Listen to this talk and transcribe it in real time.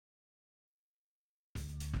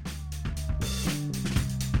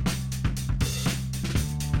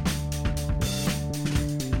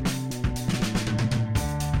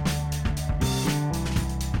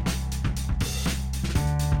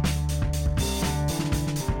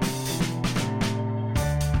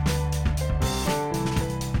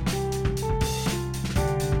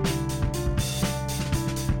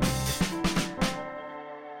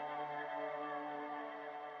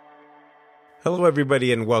Hello,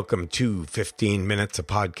 everybody, and welcome to 15 Minutes, a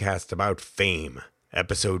podcast about fame,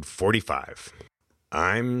 episode 45.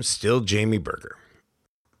 I'm still Jamie Berger.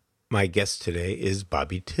 My guest today is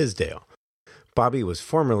Bobby Tisdale. Bobby was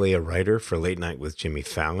formerly a writer for Late Night with Jimmy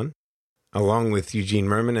Fallon. Along with Eugene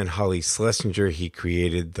Merman and Holly Schlesinger, he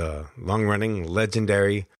created the long-running,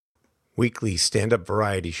 legendary weekly stand-up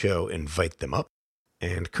variety show Invite Them Up.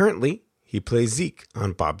 And currently, he plays Zeke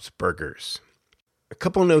on Bob's Burgers. A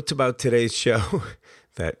couple notes about today's show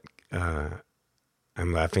that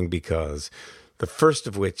I'm laughing because the first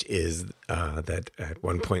of which is that at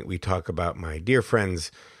one point we talk about my dear friends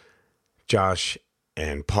Josh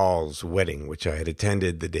and Paul's wedding, which I had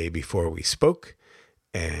attended the day before we spoke.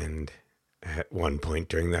 And at one point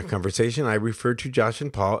during that conversation, I referred to Josh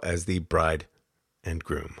and Paul as the bride and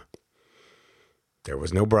groom. There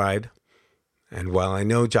was no bride. And while I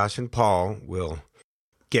know Josh and Paul will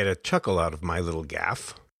get a chuckle out of my little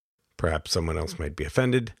gaffe, perhaps someone else might be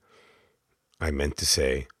offended, I meant to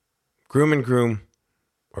say groom and groom,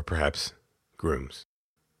 or perhaps grooms.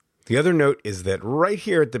 The other note is that right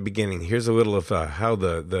here at the beginning, here's a little of how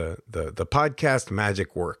the podcast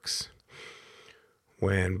magic works.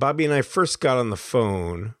 When Bobby and I first got on the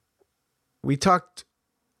phone, we talked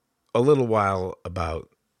a little while about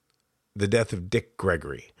the death of Dick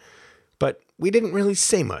Gregory, but we didn't really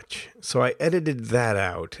say much, so I edited that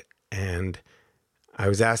out, and I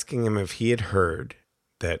was asking him if he had heard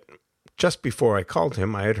that just before I called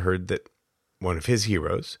him, I had heard that one of his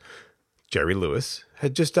heroes, Jerry Lewis,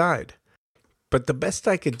 had just died. But the best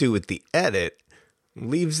I could do with the edit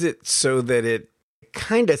leaves it so that it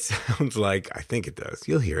kind of sounds like, I think it does,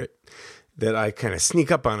 you'll hear it, that I kind of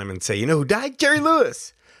sneak up on him and say, you know who died? Jerry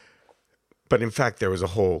Lewis! But in fact, there was a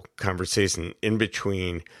whole conversation in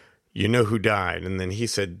between, you know who died, and then he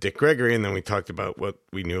said Dick Gregory, and then we talked about what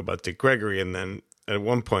we knew about Dick Gregory, and then at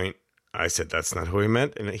one point I said that's not who he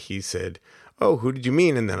meant, and he said, oh, who did you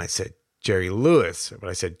mean? And then I said Jerry Lewis, but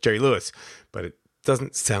I said Jerry Lewis, but it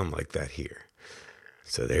doesn't sound like that here.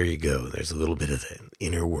 So there you go. There's a little bit of the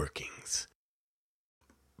inner workings.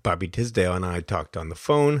 Bobby Tisdale and I talked on the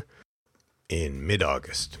phone in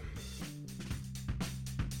mid-August.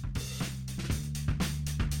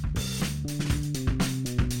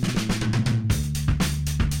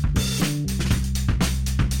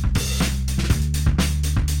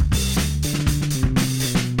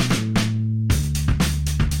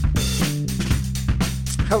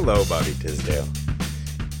 Hello, Bobby Tisdale.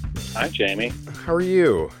 Hi, Jamie. How are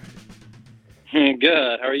you?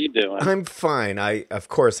 Good. How are you doing? I'm fine. Of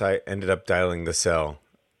course, I ended up dialing the cell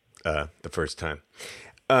the first time.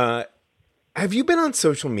 Have you been on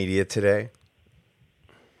social media today?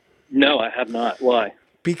 No, I have not. Why?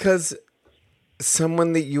 Because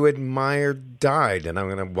someone that you admire died, and I'm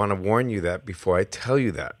going to want to warn you that before I tell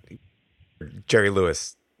you that. Jerry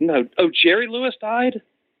Lewis. No. Oh, Jerry Lewis died?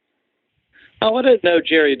 Oh, I didn't know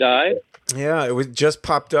Jerry died. Yeah, it was just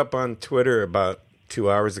popped up on Twitter about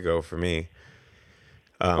 2 hours ago for me.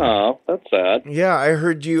 Oh, that's sad. Yeah, I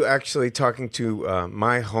heard you actually talking to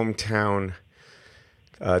my hometown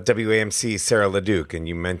WAMC, Sarah LeDuc, and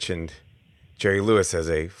you mentioned Jerry Lewis as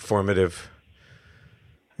a formative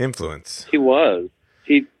influence. He was.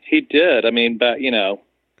 He did. I mean, back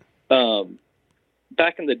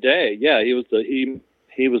back in the day, yeah, he was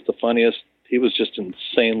the funniest. He was just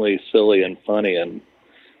insanely silly and funny and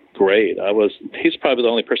great. He's probably the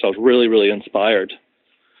only person I was really, really inspired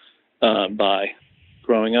by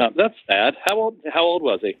growing up. That's sad. How old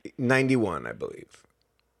was he? 91, I believe.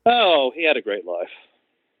 Oh, he had a great life.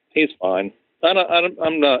 He's fine. I'm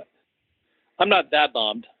not that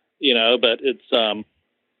bummed, but it's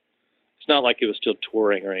not like he was still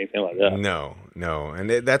touring or anything like that. No. And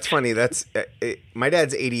that's funny. My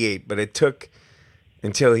dad's 88, but it took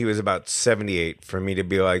until he was about 78 for me to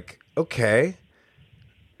be like, okay,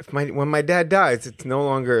 when my dad dies, it's no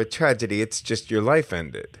longer a tragedy. It's just your life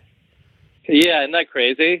ended. Yeah, isn't that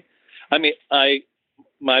crazy? I mean,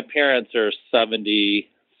 my parents are 70,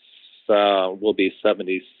 will be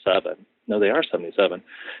 77. No, they are 77.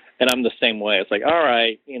 And I'm the same way. It's like, all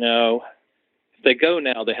right, if they go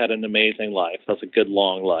now, they had an amazing life. That's a good,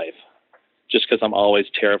 long life. Just because I'm always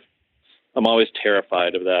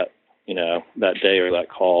terrified of that, that day or that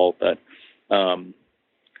call. But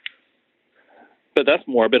that's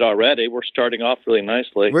morbid already. We're starting off really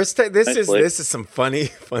nicely. This is some funny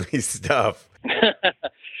stuff.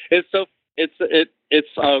 It's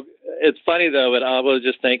funny though, but I was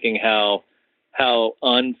just thinking how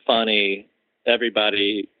unfunny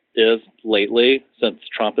everybody is lately since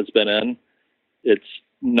Trump has been in. It's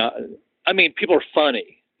not. I mean, people are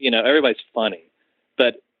funny. Everybody's funny,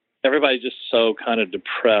 but everybody's just so kind of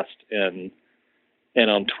depressed and and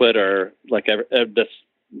on Twitter, like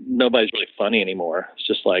nobody's really funny anymore. It's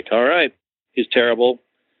just like, all right, he's terrible.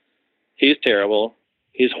 He's terrible.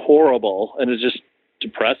 He's horrible. And it's just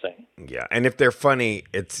depressing. Yeah. And if they're funny,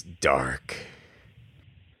 it's dark.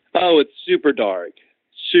 Oh, it's super dark,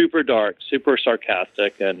 super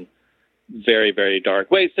sarcastic, and very, very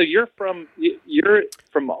dark. Wait, so you're from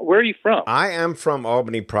where are you from? I am from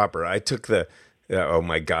Albany proper. I took oh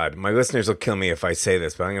my God, my listeners will kill me if I say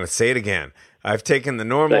this, but I'm going to say it again. I've taken the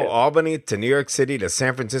normal Albany to New York City to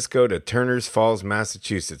San Francisco to Turners Falls,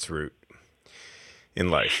 Massachusetts route in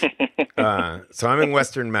life. So I'm in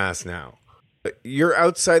Western Mass now. You're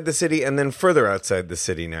outside the city and then further outside the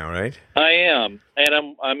city now, right? I am,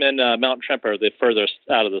 and I'm in Mount Tremper, the furthest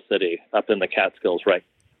out of the city, up in the Catskills, right?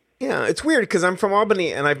 Yeah, it's weird because I'm from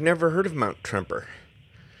Albany and I've never heard of Mount Tremper.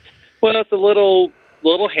 Well, it's a little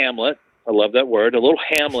hamlet. I love that word. A little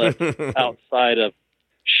hamlet outside of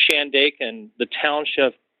Shandaken, the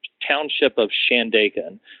township of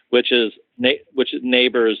Shandaken, which is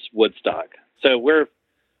neighbors Woodstock. So we're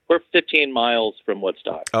 15 miles from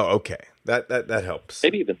Woodstock. Oh, okay. That helps.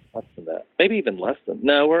 Maybe even less than that. Maybe even less than.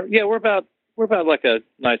 No, we're about like a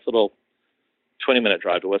nice little 20-minute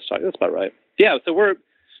drive to Woodstock. That's about right. Yeah, so we're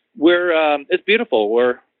it's beautiful.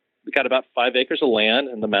 We got about 5 acres of land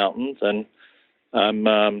in the mountains, and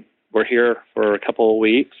we're here for a couple of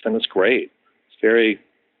weeks, and it's great. It's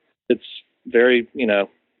very,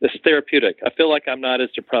 it's therapeutic. I feel like I'm not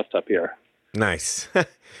as depressed up here. Nice.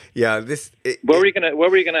 Yeah. What were you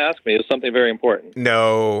gonna ask me? It was something very important.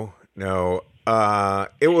 No. So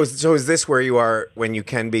is this where you are when you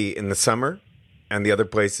can be in the summer, and the other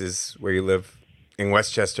places where you live in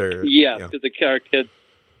Westchester? Yeah, because our kids.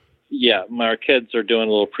 Yeah, our kids are doing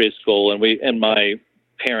a little preschool, and my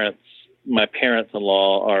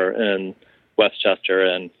parents-in-law are in Westchester,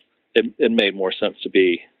 and it made more sense to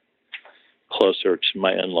be closer to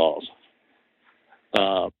my in-laws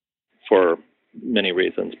for many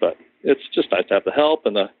reasons. But it's just nice to have the help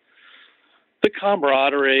and the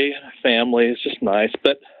camaraderie, family. It's just nice.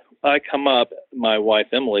 But I come up. My wife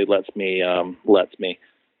Emily lets me. I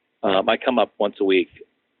come up once a week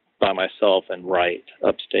by myself and write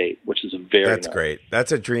upstate, which is That's nice. Great.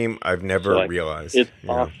 That's a dream I've never realized. It's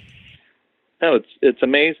awesome. No, it's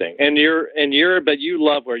amazing. And but you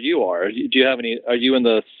love where you are. Do you have any? Are you in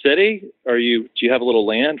the city? Do you have a little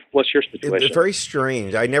land? What's your situation? It's very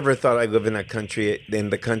strange. I never thought I'd live in the country,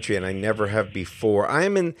 and I never have before. I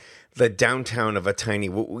am in the downtown of a tiny.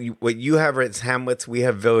 What you have is hamlets. We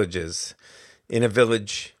have villages. In a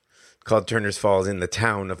village called Turners Falls in the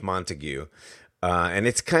town of Montague. And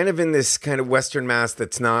it's kind of in this kind of Western Mass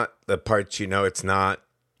that's not the parts, it's not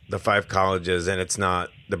the 5 colleges and it's not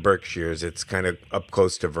the Berkshires. It's kind of up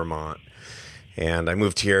close to Vermont. And I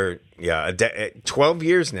moved here, 12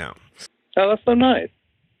 years now. Oh, that's so nice.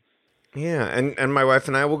 Yeah, and my wife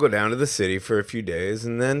and I will go down to the city for a few days,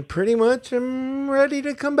 and then pretty much I'm ready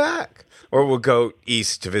to come back. Or we'll go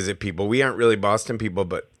east to visit people. We aren't really Boston people,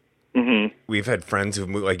 but we've had friends who've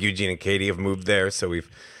moved, like Eugene and Katie have moved there, so we've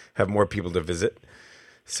have more people to visit.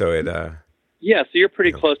 So it so you're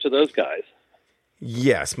pretty close to those guys.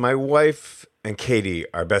 Yes, my wife and Katie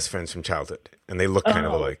are best friends from childhood, and they look kind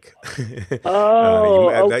of alike.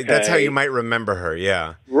 Okay. That's how you might remember her.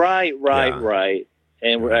 Yeah. Right.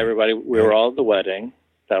 And everybody, we were all at the wedding.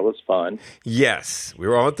 That was fun. Yes, we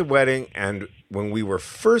were all at the wedding, and when we were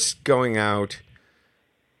first going out,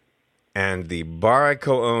 and the bar I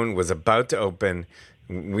co-own was about to open,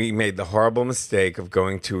 we made the horrible mistake of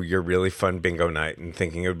going to your really fun bingo night and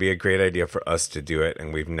thinking it would be a great idea for us to do it,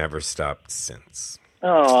 and we've never stopped since.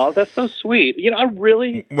 Oh, that's so sweet. I'm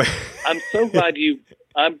so glad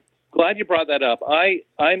I'm glad you brought that up.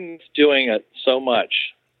 I'm doing it so much.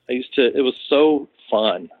 It was so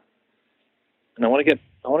fun. And I want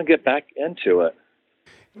to get back into it.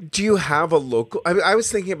 Do you have a local? I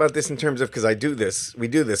was thinking about this in terms of, because we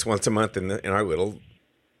do this once a month in our little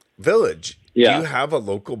village. Yeah. Do you have a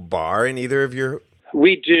local bar in either of your?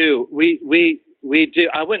 We do. We do.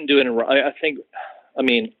 I wouldn't do it in Rye.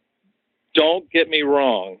 Don't get me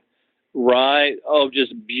wrong. Rye,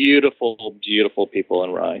 just beautiful, beautiful people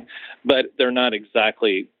in Rye. But they're not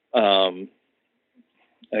exactly, how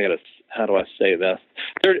do I say this?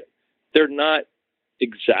 They're not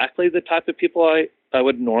exactly the type of people I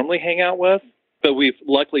would normally hang out with. But we've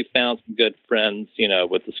luckily found some good friends,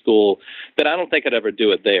 with the school. But I don't think I'd ever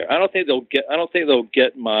do it there. I don't think they'll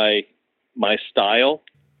get my style.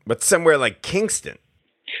 But somewhere like Kingston.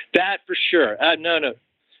 That for sure. No.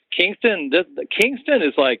 Kingston is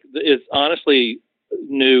honestly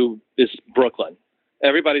new. Is Brooklyn.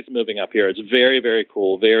 Everybody's moving up here. It's very, very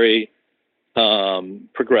cool. Very,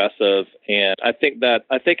 progressive, and I think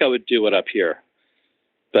I would do it up here,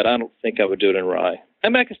 but I don't think I would do it in Rye. I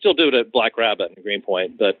mean, I can still do it at Black Rabbit in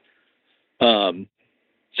Greenpoint, but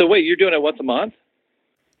so wait, you're doing it once a month?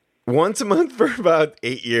 Once a month for about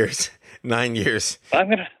 8 years, 9 years. I'm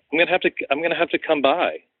gonna have to come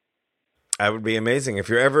by. That would be amazing. If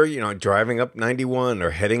you're ever, driving up 91 or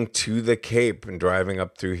heading to the Cape and driving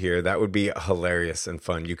up through here, that would be hilarious and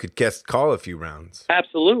fun. You could call a few rounds.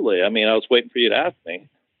 Absolutely. I mean, I was waiting for you to ask me.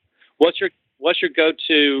 What's your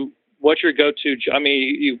go-to? I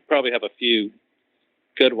mean, you probably have a few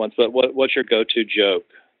good ones, but what's your go-to joke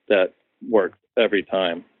that works every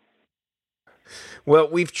time? Well,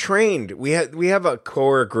 we've trained. We have a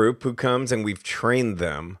core group who comes, and we've trained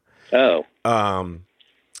them. Oh.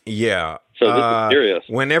 Yeah. So this is serious.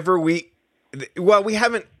 Whenever we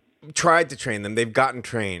haven't tried to train them. They've gotten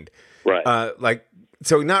trained. Right.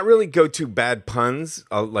 So not really go to bad puns,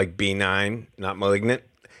 like B9, not malignant.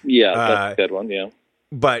 Yeah, that's a good one, yeah.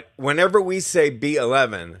 But whenever we say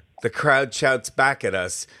B11, the crowd shouts back at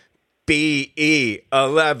us,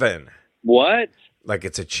 BE11. What? Like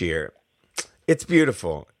it's a cheer. It's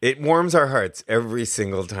beautiful. It warms our hearts every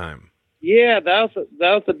single time. Yeah, that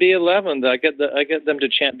was the B11. I get them to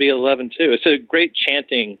chant B11 too. It's a great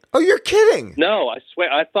chanting. Oh, you're kidding? No, I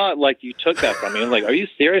swear. I thought you took that from me. I'm like, are you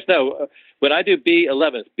serious? No. When I do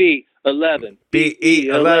B11, it's B11,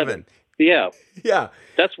 BE11. Yeah. Yeah.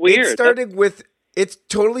 That's weird. It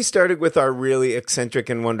totally started with our really eccentric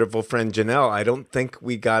and wonderful friend Janelle. I don't think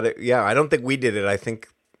we got it. Yeah, I don't think we did it. I think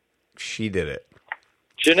she ddid it.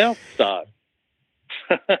 Janelle, stop.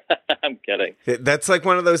 I'm kidding. That's like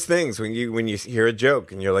one of those things when you hear a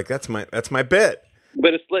joke and you're like, that's my bit.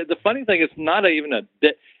 But it's the funny thing is not even a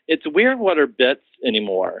bit. It's weird what are bits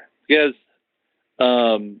anymore, because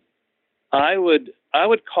I would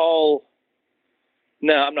call.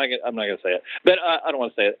 No, I'm not gonna say it. But I don't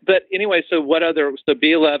want to say it. But anyway, so what other? So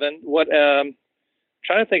B11. What? Trying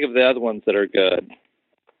to think of the other ones that are good.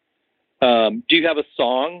 Do you have a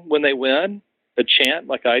song when they win? A chant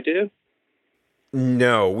like I do?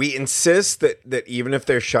 No, we insist that even if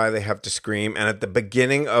they're shy, they have to scream. And at the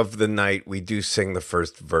beginning of the night, we do sing the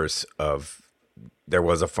first verse of "There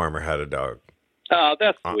Was a Farmer Had a Dog." Oh,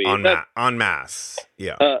 that's sweet. On mass.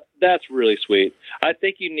 Yeah. That's really sweet. I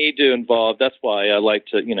think you need to involve. That's why I like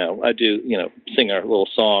to, I do, sing our little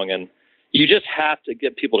song, and you just have to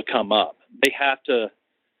get people to come up. They have to.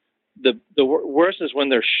 The worst is when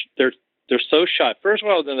they're so shy. First of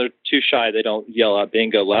all, then they're too shy. They don't yell out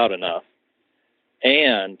bingo loud enough.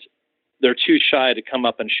 And they're too shy to come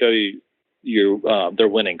up and show you their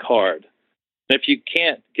winning card. And if you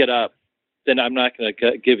can't get up, then I'm not going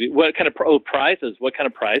to give you what kind of prizes. What kind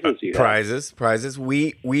of prizes do you have? Prizes.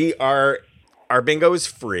 Our bingo is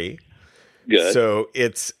free. Good. So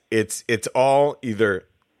it's all either.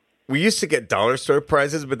 We used to get dollar store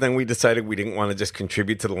prizes, but then we decided we didn't want to just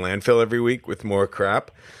contribute to the landfill every week with more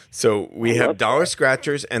crap. So we have dollar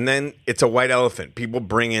scratchers, and then it's a white elephant. People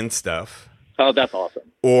bring in stuff. Oh, that's awesome.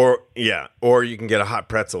 Or you can get a hot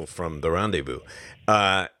pretzel from the Rendezvous.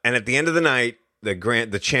 And at the end of the night,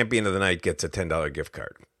 the champion of the night gets a $10 gift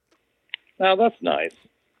card. Oh, that's nice.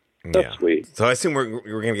 That's sweet. So I assume we're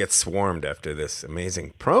going to get swarmed after this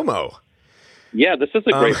amazing promo. Yeah, this is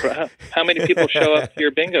a great. How many people show up to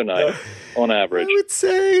your bingo night on average? I would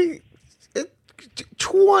say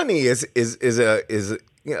 20 is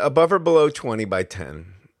above or below 20 by 10.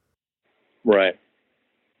 Right.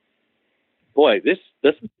 Boy, this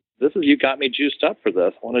is you got me juiced up for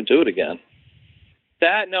this. I want to do it again.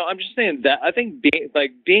 I'm just saying that I think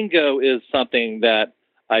bingo is something that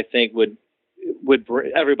I think would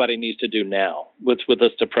everybody needs to do now with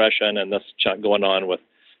this depression and this going on with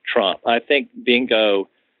Trump. I think bingo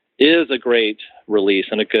is a great release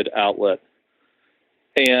and a good outlet,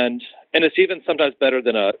 and it's even sometimes better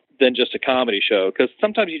than just a comedy show, because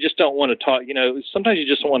sometimes you just don't want to talk. Sometimes you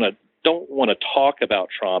just don't want to talk about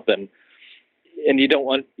Trump, and you don't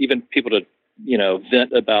want even people to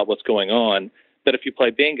vent about what's going on. But if you play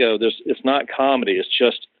bingo, it's not comedy; it's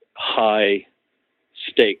just high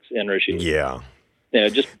stakes energy. Yeah,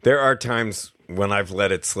 just there are times when I've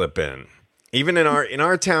let it slip in. Even in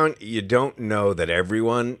our town, you don't know that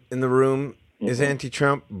everyone in the room is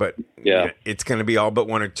anti-Trump, but it's going to be all but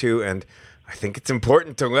one or two, and I think it's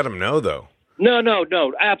important to let them know, though. No,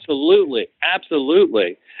 absolutely,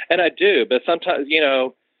 and I do, but sometimes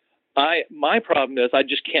my problem is I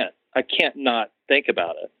can't not think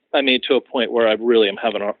about it. I mean, to a point where I really am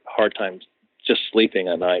having a hard time just sleeping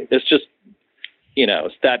at night. It's just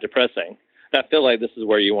it's that depressing. I feel like this is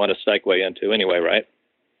where you want to segue into anyway, right?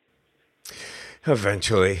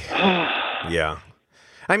 Eventually. Yeah.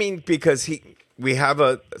 I mean, because we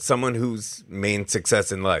have someone whose main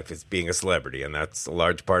success in life is being a celebrity, and that's a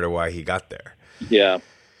large part of why he got there. Yeah.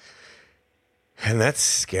 And that's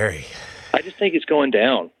scary. I just think he's going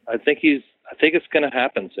down. I think it's going to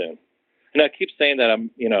happen soon. And I keep saying that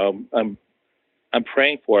I'm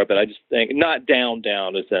praying for it, but I just think not down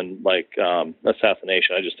as in like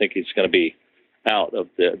assassination. I just think he's going to be out of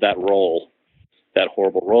that role, that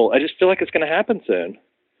horrible role. I just feel like it's going to happen soon.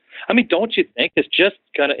 I mean, don't you think it's just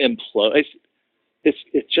going to implode?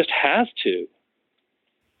 It just has to.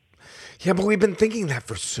 Yeah, but we've been thinking that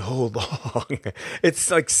for so long.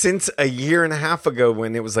 It's like since a year and a half ago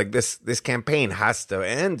when it was like this campaign has to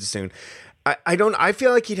end soon. I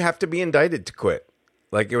feel like he'd have to be indicted to quit.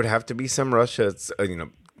 Like it would have to be some Russia,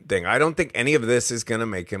 thing. I don't think any of this is going to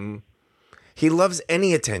make him. He loves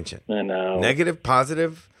any attention. I know. Negative,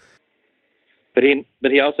 positive. But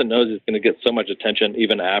he also knows he's going to get so much attention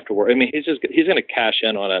even afterward. I mean, he's going to cash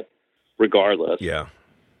in on it regardless. Yeah.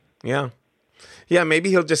 Maybe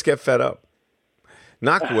he'll just get fed up.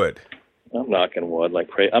 Knock wood. I'm knocking wood like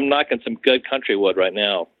crazy. I'm knocking some good country wood right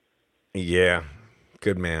now. Yeah,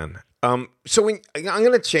 good man. So I'm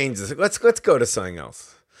going to change this. Let's go to something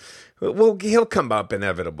else. Well, he'll come up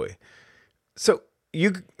inevitably. So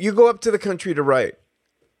you go up to the country to write.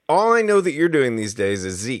 All I know that you're doing these days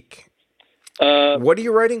is Zeke. What are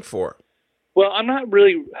you writing for? Well, I'm not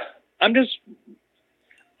really. I'm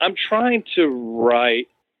trying to write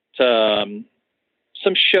some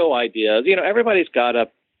show ideas. Everybody's got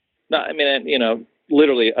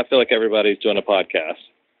literally, I feel like everybody's doing a podcast,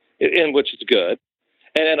 which is good.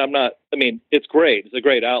 And I'm not, it's great. It's a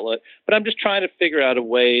great outlet. But I'm just trying to figure out a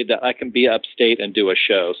way that I can be upstate and do a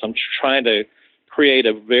show. So I'm trying to create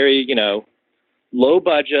a very, low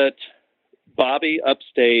budget, Bobby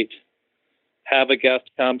upstate, have a guest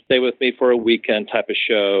come stay with me for a weekend type of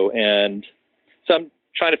show. And so I'm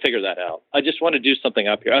trying to figure that out. I just want to do something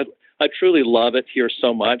up here. I truly love it here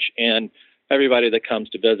so much. And everybody that comes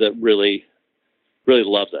to visit really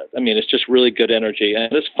loves it. It's just really good energy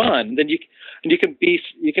and it's fun. Then you can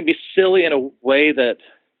be silly in a way that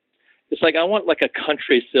it's like I want like a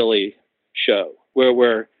country silly show where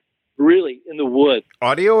we're really in the woods.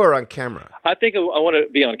 Audio or on camera? I think I want to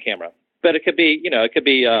be on camera, but it could be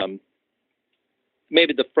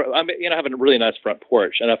maybe the front. I have a really nice front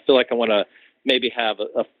porch, and I feel like I want to maybe have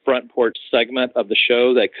a front porch segment of the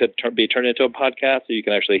show that could be turned into a podcast, so you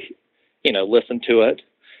can actually listen to it.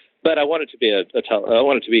 But I want it to be I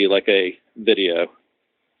want it to be like a video,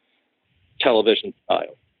 television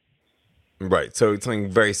style. Right. So it's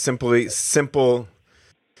something very simple,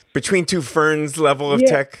 between two ferns level of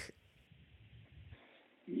tech.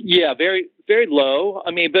 Yeah, very, very low.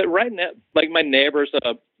 But right now, like my neighbor's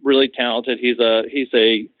really talented. He's a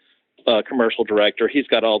commercial director. He's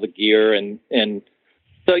got all the gear and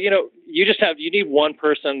so you need one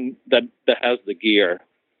person that has the gear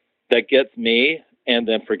that gets me. And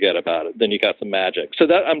then forget about it. Then you got some magic. So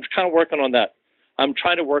that I'm kind of working on that. I'm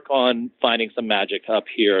trying to work on finding some magic up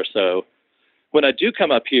here. So when I do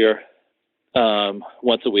come up here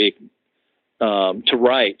once a week to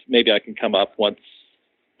write, maybe I can come up once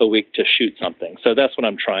a week to shoot something. So that's what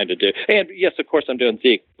I'm trying to do. And yes, of course, I'm doing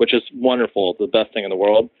Zeke, which is wonderful, the best thing in the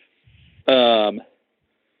world. But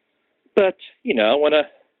I want to.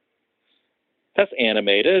 That's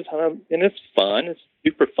animated, and it's fun. It's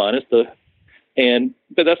super fun.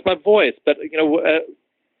 But that's my voice. But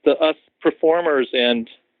us performers and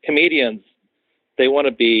comedians, they want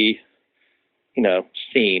to be,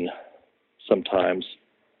 seen sometimes,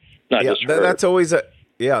 not just heard. That's always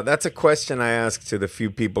that's a question I ask to the few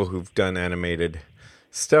people who've done animated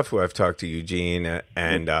stuff. Who I've talked to Eugene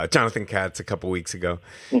and Jonathan Katz a couple weeks ago,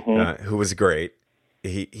 who was great.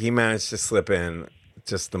 He managed to slip in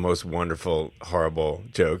just the most wonderful, horrible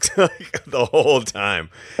jokes the whole time.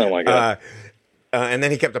 Oh my God. And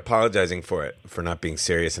then he kept apologizing for not being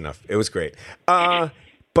serious enough. It was great.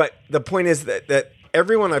 But the point is that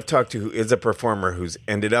everyone I've talked to who is a performer who's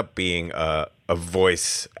ended up being a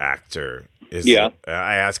voice actor I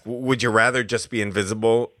ask, would you rather just be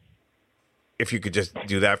invisible if you could just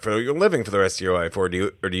do that for your living for the rest of your life, or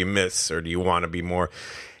do you miss, or do you want to be more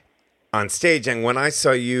on stage? And when I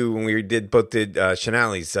saw you, when we both did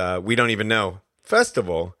Shanali's We Don't Even Know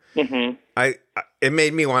festival, it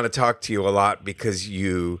made me want to talk to you a lot because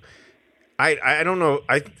I don't know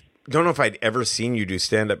if I'd ever seen you do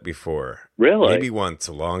stand up before. Really? Maybe once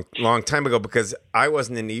a long time ago, because I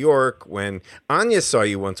wasn't in New York when Anya saw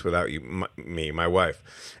you once without you, my wife,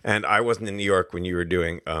 and I wasn't in New York when you were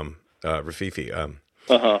doing Rafifi.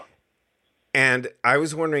 And I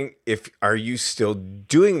was wondering are you still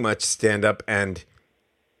doing much stand up, and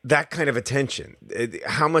that kind of attention?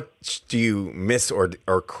 How much do you miss or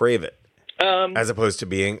crave it? As opposed to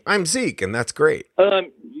being, I'm Zeke, and that's great.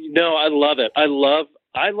 No, I love it. I love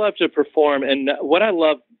to perform, and what I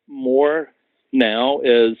love more now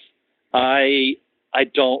is I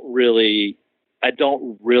don't really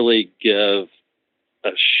give a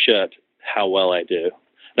shit how well I do.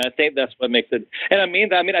 And I think that's what makes it. And I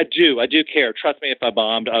mean, I do care. Trust me, if I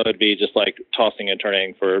bombed, I would be just like tossing and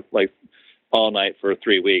turning for like all night for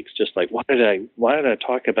 3 weeks. Just like, why did I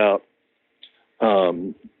talk about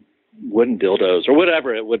wooden dildos or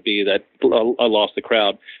whatever it would be that I lost the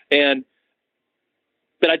crowd?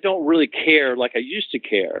 But I don't really care like I used to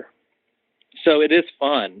care. So it is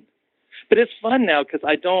fun, but it's fun now because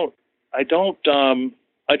I don't do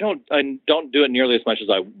it nearly as much as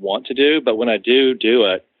I want to do, but when I do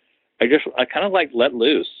it, I kind of like let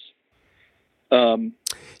loose.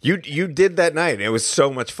 You did that night. And it was so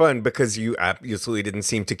much fun because you absolutely didn't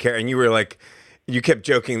seem to care, and you were like, you kept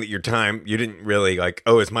joking that your time. You didn't really like,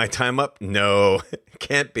 oh, is my time up? No, it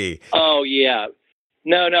can't be. Oh yeah,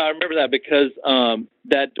 no, I remember that because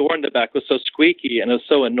that door in the back was so squeaky and it was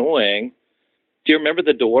so annoying. Do you remember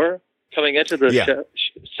the door coming into the show?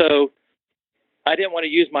 So I didn't want to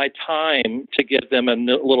use my time to give them a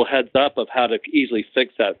little heads up of how to easily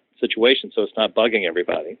fix that situation so it's not bugging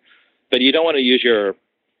everybody. But you don't want to use your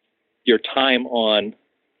time on,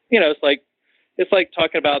 it's like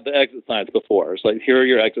talking about the exit signs before. It's like, here are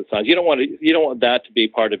your exit signs. You don't want that to be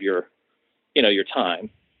part of your, your time.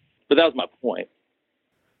 But that was my point.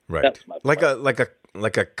 Right. That's my point.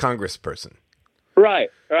 Like a congressperson. Right.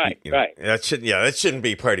 That shouldn't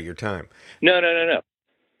be part of your time. No.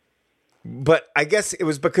 But I guess it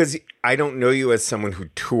was because I don't know you as someone who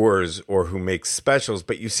tours or who makes specials,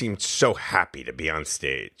 but you seemed so happy to be on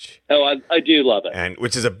stage. Oh, I do love it. And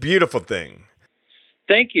which is a beautiful thing.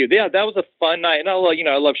 Thank you. Yeah, that was a fun night. And I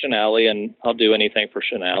love Shanali, and I'll do anything for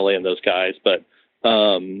Shanali and those guys. But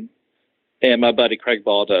and my buddy Craig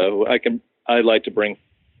Baldo, I like to bring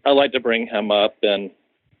him up, and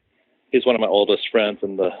he's one of my oldest friends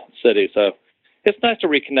in the city. So it's nice to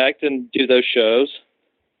reconnect and do those shows.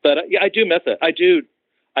 But I do miss it. I do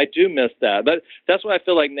miss that. But that's what I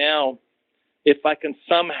feel like now. If I can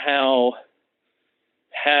somehow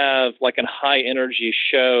have like a high energy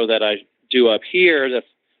show that I do up here,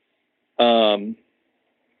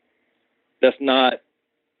 that's not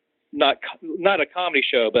a comedy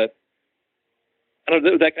show, but I don't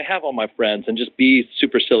know, that can have all my friends and just be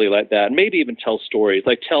super silly like that, and maybe even tell stories,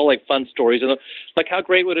 tell fun stories, and like how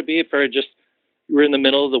great would it be if we're in the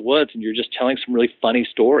middle of the woods and you're just telling some really funny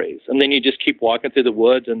stories, and then you just keep walking through the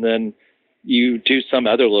woods, and then you do some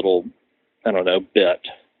other little, I don't know, bit.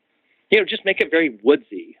 Just make it very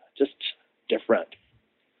woodsy, just different.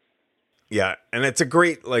 Yeah, and it's a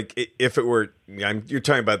great, if it were, you're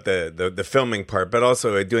talking about the filming part, but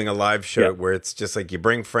also doing a live show where it's just like you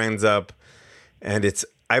bring friends up, and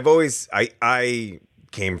I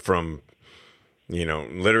came from,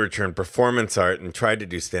 literature and performance art and tried to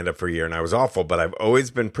do stand-up for a year, and I was awful, but I've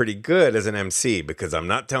always been pretty good as an MC because I'm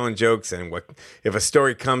not telling jokes, and if a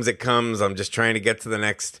story comes, it comes. I'm just trying to get to the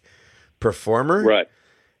next performer. Right.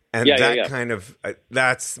 And kind of,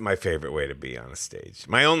 that's my favorite way to be on a stage.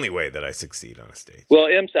 My only way that I succeed on a stage. Well,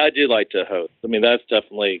 I do like to host. I mean, that's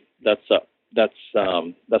definitely, that's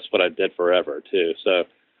what I did forever too. So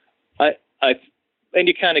and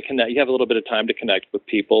you kind of connect, you have a little bit of time to connect with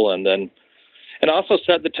people, and also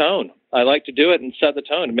set the tone. I like to do it and set the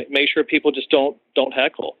tone and make sure people just don't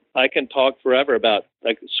heckle. I can talk forever about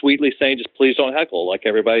sweetly saying, just please don't heckle.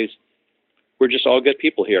 We're just all good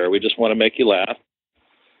people here. We just want to make you laugh.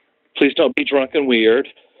 Please don't be drunk and weird.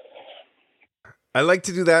 I like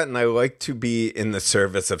to do that, and I like to be in the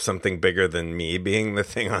service of something bigger than me being the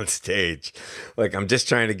thing on stage. I'm just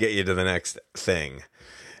trying to get you to the next thing.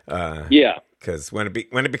 Yeah. Because when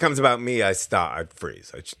it becomes about me, I stop. I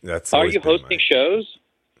freeze. Are you hosting shows?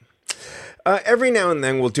 Every now and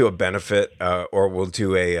then we'll do a benefit, or we'll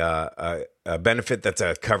do a benefit that's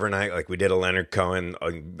a cover night. Like we did a Leonard Cohen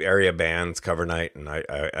area band's cover night, and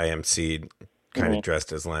I emceed, kind of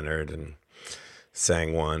dressed as Leonard, and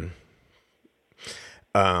sang one.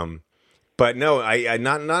 But no, I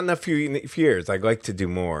not in a few years. I'd like to do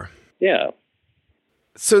more. Yeah.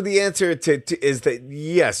 So the answer to is that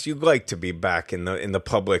yes, you'd like to be back in the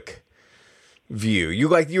public view. You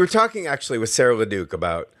were talking actually with Sarah LeDuc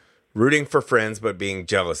about rooting for friends but being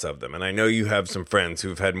jealous of them. And I know you have some friends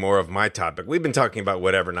who've had more of my topic. We've been talking about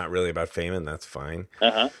whatever, not really about fame, and that's fine.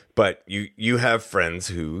 Uh-huh. But you have friends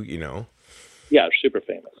who, yeah, are super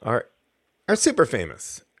famous. Are super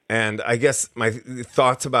famous. And I guess my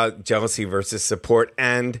thoughts about jealousy versus support,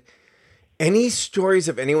 and Any stories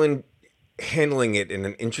of anyone handling it in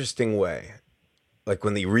an interesting way? Like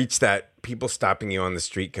when they reach that people stopping you on the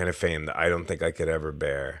street kind of fame that I don't think I could ever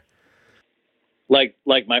bear. Like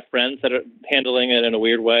my friends that are handling it in a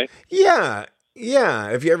weird way. Yeah. Yeah.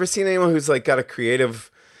 Have you ever seen anyone who's like got a creative,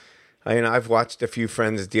 I've watched a few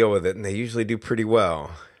friends deal with it and they usually do pretty well.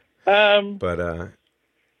 But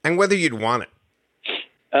and whether you'd want it.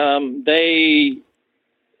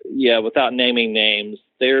 Without naming names,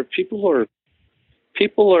 people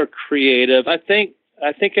are creative. I think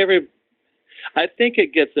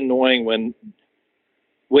it gets annoying when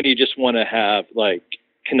you just want to have like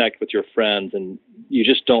connect with your friends and you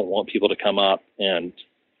just don't want people to come up and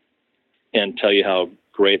tell you how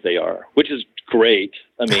great they are, which is great.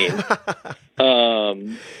 I mean,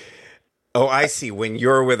 oh, I see. When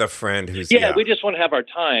you're with a friend who's we just want to have our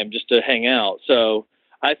time just to hang out. So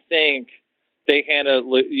I think they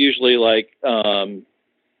handle it usually like,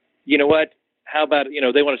 you know what? How about,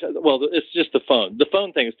 they want to, well, it's just the phone. The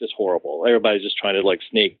phone thing is just horrible. Everybody's just trying to like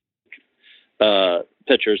sneak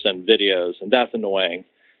pictures and videos, and that's annoying.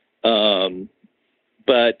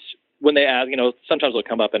 But when they ask, sometimes they'll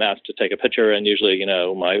come up and ask to take a picture, and usually,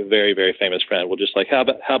 my very, very famous friend will just like, how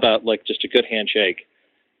about like just a good handshake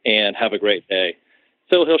and have a great day.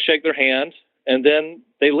 So he'll shake their hand, and then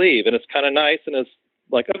they leave, and it's kind of nice, and it's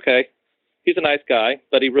like, okay, he's a nice guy,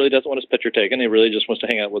 but he really doesn't want his picture taken. He really just wants to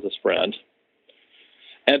hang out with his friend.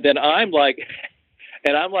 And then I'm like,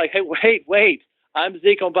 hey, wait, I'm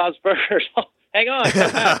Zeke on Bob's Burgers. Hang on.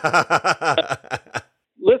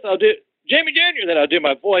 Listen, I'll do Jamie Jr., then I'll do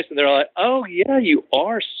my voice, and they're like, oh, yeah, you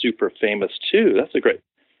are super famous, too. That's a great.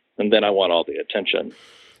 And then I want all the attention.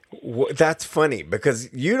 That's funny,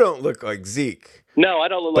 because you don't look like Zeke. No, I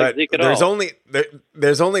don't look like Zeke at all.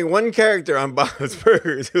 There's only one character on Bob's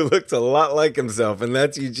Burgers who looks a lot like himself, and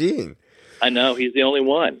that's Eugene. I know, he's the only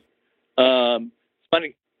one. It's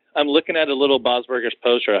funny. I'm looking at a little Bob's Burgers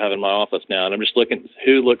poster I have in my office now, and I'm just looking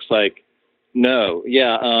who looks like. No,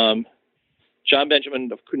 yeah, John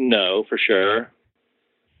Benjamin. No, for sure.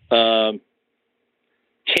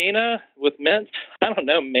 Tina with mints. I don't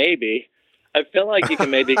know. Maybe. I feel like you can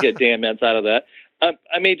maybe get Dan Mintz out of that.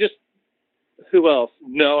 I mean, just who else?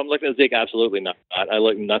 No, I'm looking at Zeke. Absolutely not. I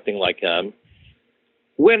look nothing like him.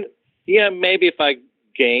 Maybe if I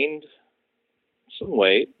gained some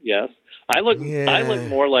weight, yes. I look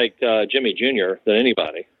more like Jimmy Jr. than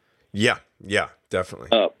anybody. Yeah, definitely.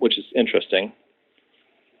 Which is interesting.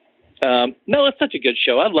 No, it's such a good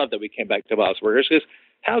show. I love that we came back to Bob's Burgers because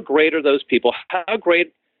how great are those people? How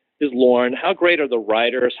great is Lauren? How great are the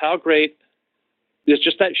writers? How great is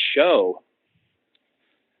just that show?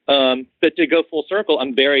 But to go full circle,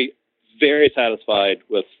 I'm very, very satisfied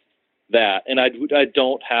with that. And I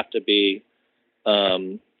don't have to be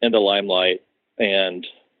in the limelight and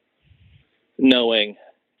knowing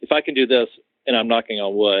if I can do this, and I'm knocking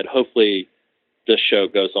on wood, hopefully this show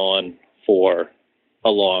goes on for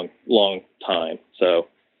a long, long time. So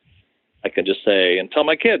I can just say and tell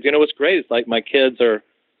my kids, what's great is like my kids are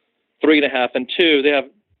 3.5 and 2. They have,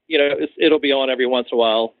 it'll be on every once in a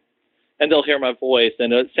while and they'll hear my voice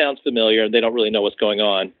and it sounds familiar and they don't really know what's going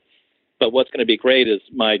on. But what's going to be great is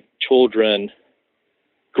my children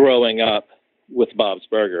growing up with Bob's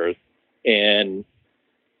Burgers and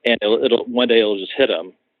it'll one day it'll just hit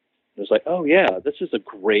them. It's like, oh yeah, this is a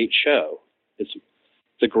great show. It's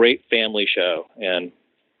a great family show, and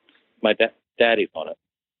my daddy's on it.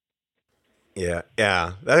 Yeah,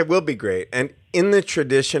 that will be great. And in the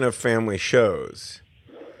tradition of family shows,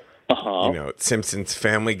 Simpsons,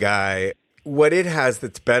 Family Guy, what it has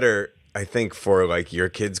that's better, I think, for like your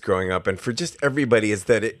kids growing up and for just everybody is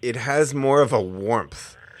that it has more of a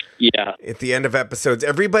warmth. Yeah. At the end of episodes,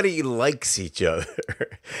 everybody likes each other,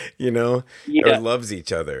 or loves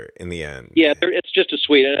each other in the end. Yeah, it's just a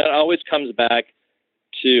sweet, and it always comes back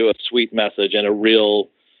to a sweet message and a real,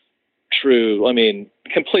 true,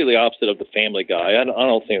 completely opposite of the Family Guy. I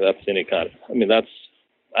don't think that's any kind of,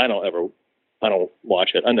 I don't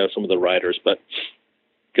watch it. I know some of the writers, but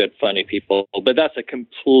good, funny people, but that's a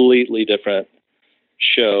completely different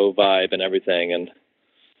show vibe and everything.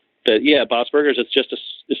 But yeah, Bob's Burgers,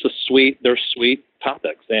 they're sweet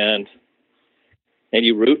topics and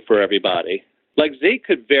you root for everybody. Like Zeke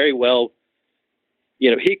could very well,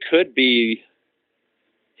 he could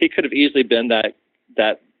have easily been that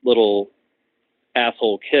little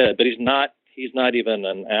asshole kid, but he's not even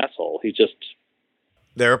an asshole.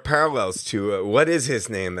 There are parallels to, what is his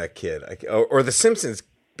name, that kid? Or the Simpsons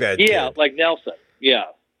bad kid. Yeah, like Nelson. Yeah.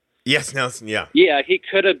 Yes, Nelson, yeah. Yeah, he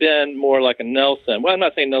could have been more like a Nelson. Well, I'm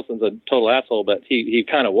not saying Nelson's a total asshole, but he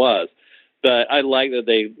kind of was. But I like that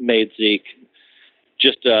they made Zeke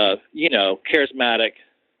just charismatic,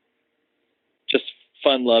 just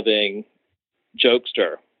fun-loving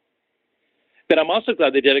jokester. But I'm also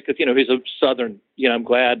glad they did it because he's a Southern. I'm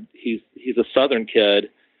glad he's a Southern kid,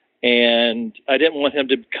 and I didn't want him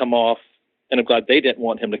to come off. And I'm glad they didn't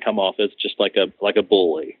want him to come off as just like a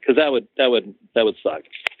bully, because that would suck.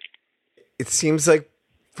 It seems like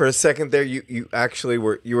for a second there, you actually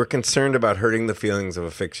were concerned about hurting the feelings of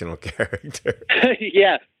a fictional character.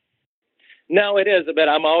 Yeah. No, it is. But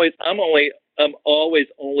I'm always only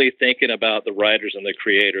thinking about the writers and the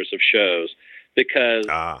creators of shows, because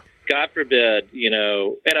God forbid,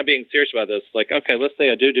 and I'm being serious about this. Like, okay, let's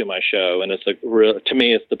say I do my show, and it's to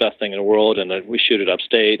me, it's the best thing in the world, and we shoot it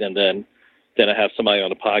upstate, and then I have somebody on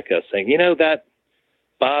the podcast saying, that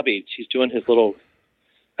Bobby, she's doing his little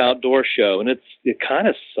outdoor show, and it kind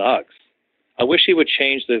of sucks. I wish he would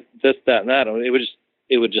change this, that, and that.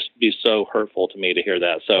 It would just be so hurtful to me to hear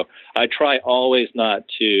that. So I try always not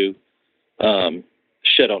to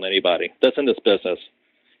shit on anybody that's in this business.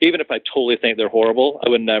 Even if I totally think they're horrible, I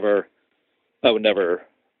would never burn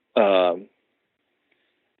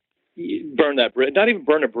that bridge. Not even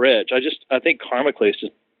burn a bridge. I think karmically it's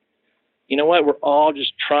just, you know what? We're all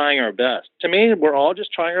just trying our best. To me, we're all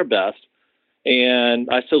just trying our best. And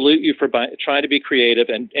I salute you for trying to be creative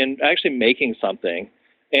and actually making something.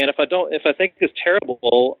 And if I think it's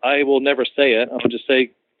terrible, I will never say it. I'll just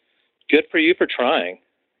say, good for you for trying.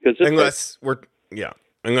 Unless we're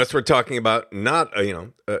talking about not,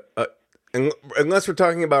 unless we're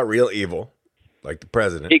talking about real evil, like the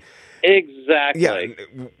president. Exactly. Yeah.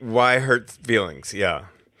 Why hurt feelings? Yeah.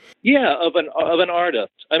 Yeah, of an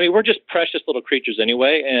artist. I mean, we're just precious little creatures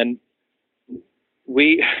anyway, and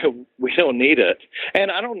we don't need it.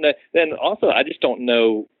 And I don't know. And also, I just don't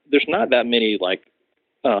know. There's not that many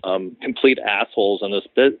complete assholes in this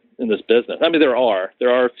business. I mean, there are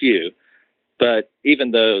a few, but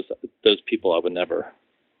even those people, I would never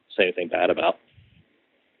say anything bad about.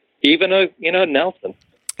 Even Nelson.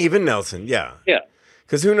 Even Nelson, yeah. Yeah.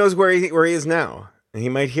 Because who knows where he is now? He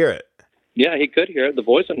might hear it. Yeah, he could hear it. The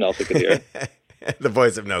voice of Nelson could hear it. The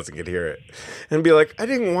voice of Nelson could hear it and be like, I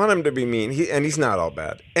didn't want him to be mean. He's not all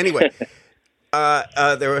bad. Anyway,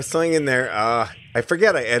 there was something in there. I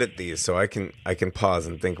forget I edit these, so I can pause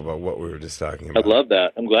and think about what we were just talking about. I love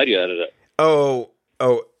that. I'm glad you edited it. Oh,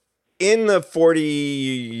 in the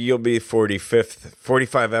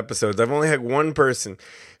 45 episodes, I've only had one person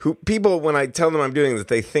people, when I tell them I'm doing this,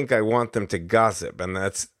 they think I want them to gossip, and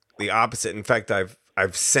that's the opposite. In fact, I've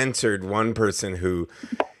censored one person who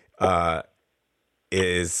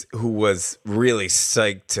was really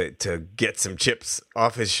psyched to get some chips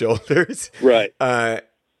off his shoulders. Right. And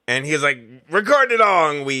he was like, record it all.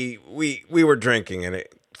 And we were drinking and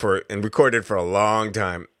recorded for a long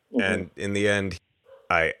time. Mm-hmm. And in the end,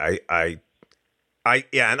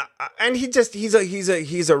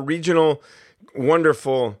 he's a regional,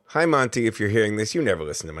 wonderful. Hi, Monty. If you're hearing this, you never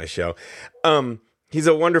listen to my show. He's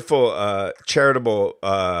a wonderful, charitable,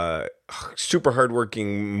 super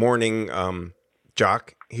hardworking morning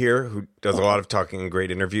jock here who does a lot of talking and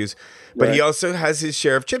great interviews. But He also has his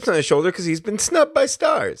share of chips on his shoulder because he's been snubbed by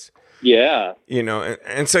stars. Yeah.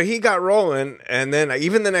 And so he got rolling. And then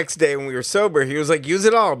even the next day when we were sober, he was like, use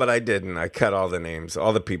it all. But I didn't. I cut all the names,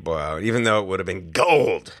 all the people out, even though it would have been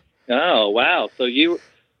gold. Oh, wow. So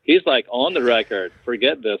he's like on the record.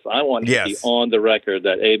 Forget this. I want to be on the record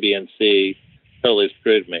that A, B, and C totally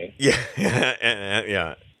screwed me.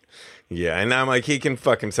 Yeah. Yeah. And now I'm like, he can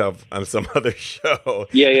fuck himself on some other show.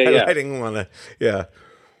 Yeah. I didn't want to. Yeah.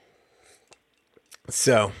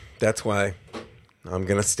 So that's why I'm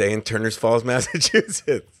going to stay in Turners Falls,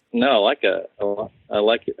 Massachusetts. No, I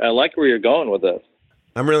like where you're going with this.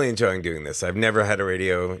 I'm really enjoying doing this. I've never had a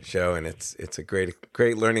radio show, and it's a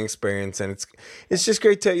great learning experience, and it's just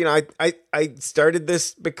great to, I started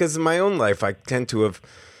this because of my own life. I tend to have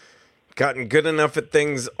gotten good enough at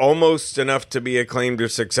things, almost enough to be acclaimed or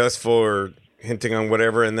successful or hinting on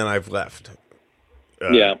whatever, and then I've left.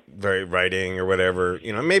 Very writing or whatever.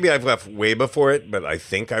 Maybe I've left way before it, but I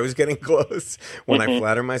think I was getting close when I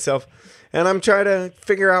flatter myself, and I'm trying to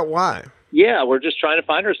figure out why. Yeah, we're just trying to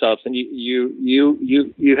find ourselves, and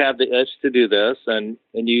you have the edge to do this, and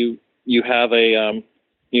you have a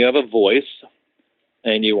voice,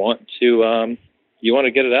 and you want to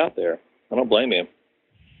get it out there. I don't blame you.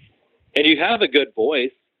 And you have a good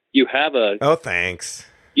voice. Oh, thanks.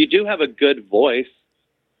 You do have a good voice.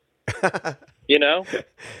 I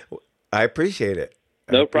appreciate it.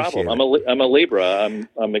 No problem. I'm a Libra.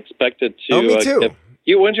 I'm expected to. Oh, me too.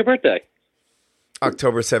 When's your birthday?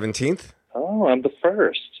 October 17th. Oh, I'm the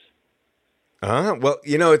first. Well,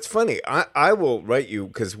 you know, it's funny. I will write you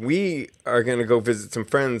because we are going to go visit some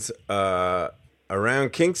friends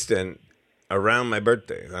around Kingston around my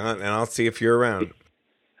birthday, and I'll see if you're around.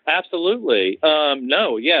 Absolutely.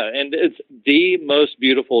 No, yeah, and it's the most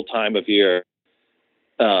beautiful time of year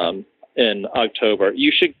in October.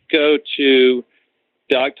 You should go to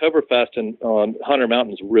the Oktoberfest on Hunter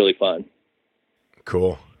Mountain. Is really fun.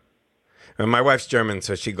 Cool. And my wife's German,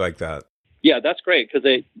 so she'd like that. Yeah, that's great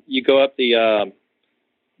because you go up the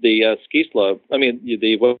ski slope. I mean,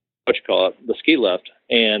 what you call it, the ski lift,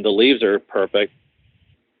 and the leaves are perfect.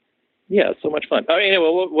 Yeah, it's so much fun.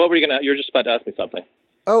 Anyway, what were you gonna? You're just about to ask me something.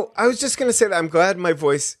 Oh, I was just going to say that I'm glad my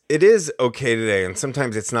voice, it is okay today, and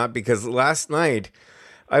sometimes it's not, because last night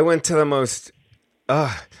I went to the most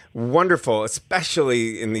wonderful,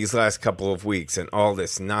 especially in these last couple of weeks and all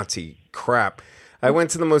this Nazi crap, I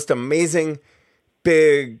went to the most amazing,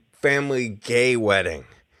 big family gay wedding.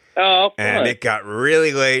 Oh, fun. And it got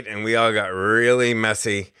really late, and we all got really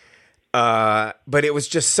messy. But it was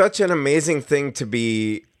just such an amazing thing to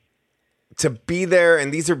be there,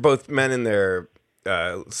 and these are both men in their...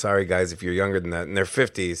 sorry guys if you're younger than that, in their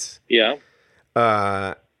 50s. Yeah.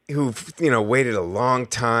 Who've, waited a long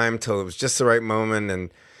time till it was just the right moment.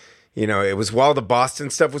 And, it was while the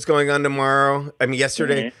Boston stuff was going on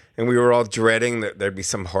yesterday. Mm-hmm. And we were all dreading that there'd be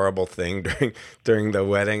some horrible thing during the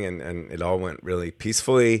wedding, and it all went really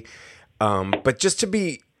peacefully. But just to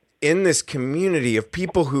be in this community of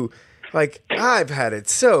people who, like, I've had it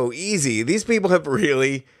so easy. These people have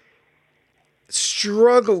really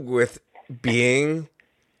struggled with being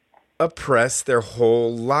oppressed their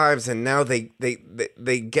whole lives, and now they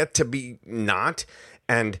get to be not.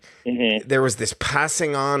 And there was this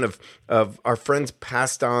passing on of our friends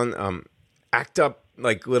passed on act up,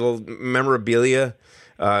 like, little memorabilia.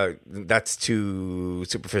 That's too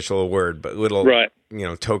superficial a word, but little right.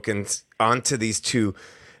 Tokens onto these two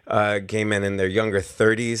gay men in their younger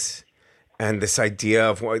 30s. And this idea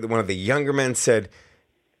of one of the younger men said,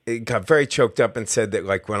 it got very choked up and said that,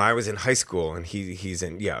 like, when I was in high school, and he's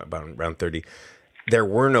in, about around 30, there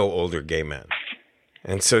were no older gay men.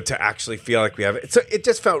 And so to actually feel like we have it, so it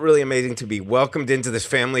just felt really amazing to be welcomed into this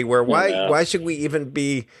family where why should we even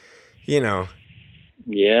be, Yeah,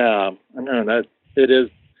 I know that it is.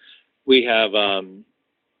 We have our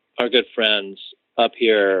good friends up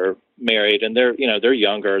here married, and they're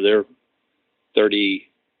younger. They're 30s,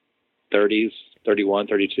 31,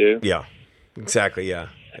 32. Yeah, exactly. Yeah.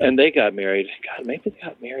 And they got married. God, maybe they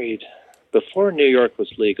got married before New York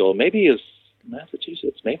was legal. Maybe it was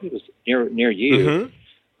Massachusetts. Maybe it was near you.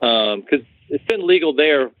 Because it's been legal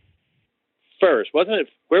there first, wasn't it?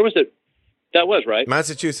 Where was it? That was right.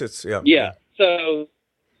 Massachusetts. Yeah. Yeah. So,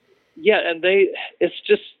 yeah, and it's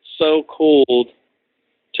just so cool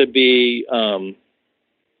to be to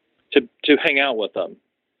hang out with them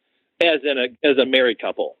as a married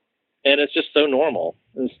couple, and it's just so normal.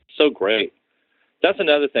 It's so great. That's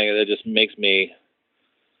another thing that just makes me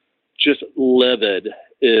just livid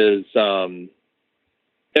is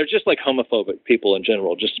they're just like homophobic people in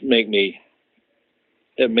general. It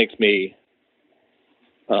makes me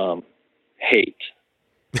hate.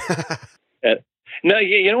 No,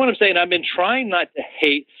 you know what I'm saying? I've been trying not to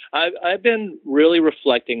hate. I've been really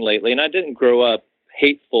reflecting lately, and I didn't grow up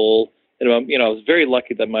hateful. I was very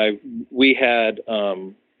lucky that we had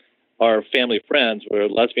our family friends were a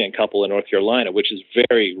lesbian couple in North Carolina, which is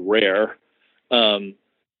very rare. And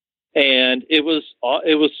it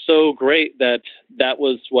was so great that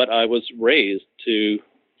was what I was raised to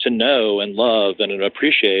know and love and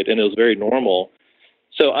appreciate, and it was very normal.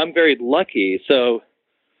 So I'm very lucky. So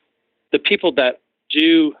the people that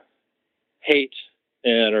do hate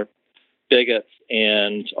and are bigots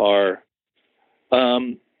and are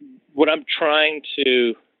what I'm trying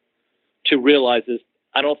to realize is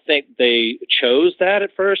I don't think they chose that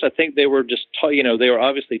at first. I think they were just they were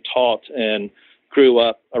obviously taught and grew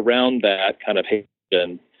up around that kind of hate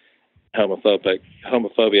and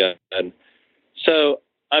homophobia, and so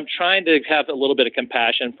I'm trying to have a little bit of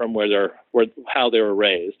compassion from how they were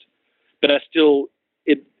raised, but I still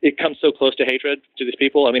it comes so close to hatred to these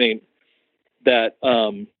people. I mean that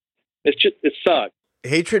it sucks.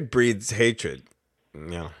 Hatred breeds hatred.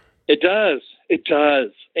 Yeah, it does,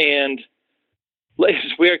 and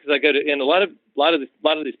it's weird because I go to and a lot of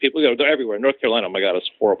these people they're everywhere. North Carolina, oh my God, it's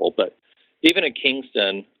horrible, but even in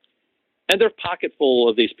Kingston, and they're pocket full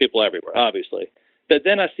of these people everywhere, obviously. But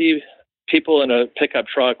then I see people in a pickup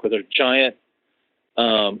truck with a giant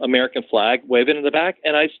American flag waving in the back,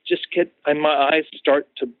 and I just my eyes start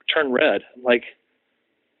to turn red. Like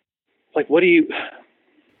what do you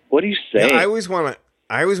say? Yeah, I always want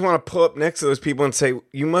I always want to pull up next to those people and say,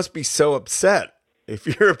 you must be so upset if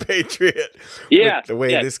you're a patriot with the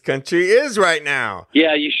way this country is right now.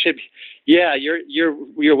 Yeah, you should. Yeah, you're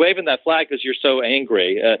waving that flag because you're so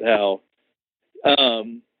angry at how.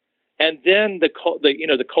 And then the coal. Do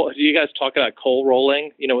you guys talk about coal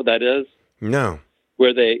rolling? You know what that is? No.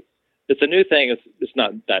 Where it's a new thing. It's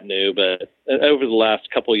not that new, but over the last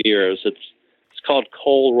couple of years, it's called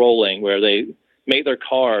coal rolling, where they make their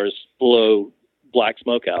cars blow black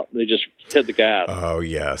smoke out. They just hit the gas. Oh,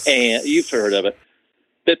 yes. And you've heard of it.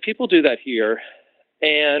 But people do that here,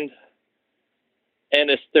 and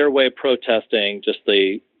it's their way of protesting just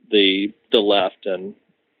the left and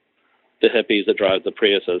the hippies that drive the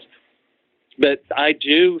Priuses. But I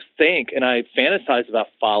do think, and I fantasize about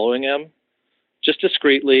following them, just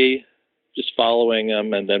discreetly, just following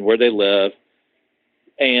them, and then where they live,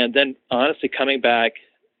 and then honestly coming back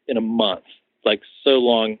in a month, like so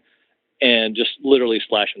long, and just literally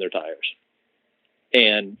slashing their tires.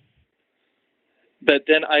 But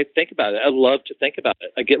then I think about it. I love to think about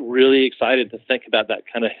it. I get really excited to think about that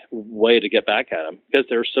kind of way to get back at them because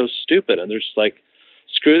they're so stupid, and they're just like,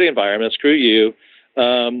 screw the environment, screw you.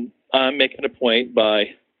 I'm making a point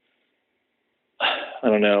by, I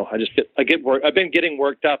don't know. I've been getting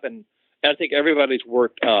worked up, and I think everybody's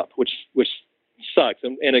worked up, which sucks.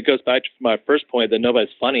 And it goes back to my first point that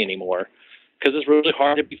nobody's funny anymore because it's really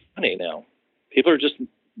hard to be funny now. People are just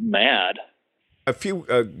mad. A few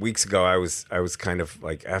weeks ago, I was kind of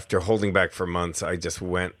like, after holding back for months, I just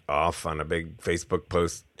went off on a big Facebook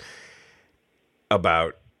post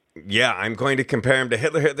about, I'm going to compare him to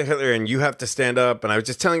Hitler, and you have to stand up. And I was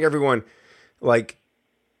just telling everyone, like,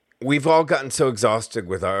 we've all gotten so exhausted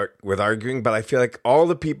with arguing, but I feel like all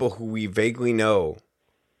the people who we vaguely know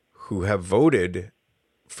who have voted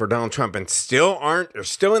for Donald Trump and still are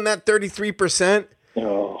still in that 33%,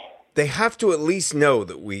 they have to at least know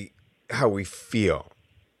that how we feel.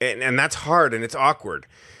 And that's hard and it's awkward.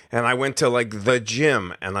 And I went to like the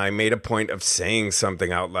gym and I made a point of saying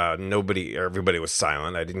something out loud. Everybody was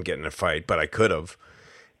silent. I didn't get in a fight, but I could have,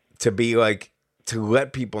 to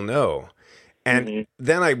let people know. And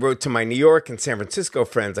then I wrote to my New York and San Francisco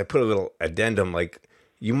friends. I put a little addendum like,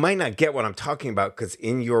 you might not get what I'm talking about because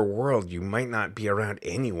in your world, you might not be around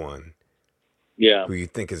anyone who you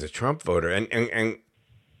think is a Trump voter. And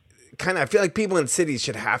kind of, I feel like people in cities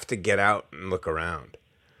should have to get out and look around.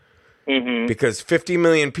 Because 50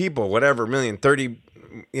 million people, whatever, 30,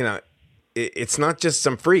 it's not just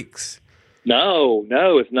some freaks. No,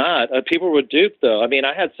 it's not. People were duped, though. I mean,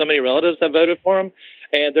 I had so many relatives that voted for him,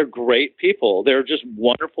 and they're great people. They're just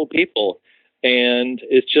wonderful people. And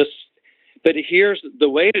it's just, but here's the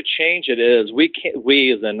way to change it is the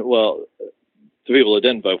people that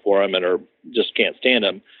didn't vote for him and just can't stand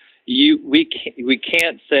him. We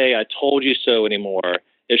can't say, I told you so anymore.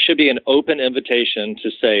 It should be an open invitation to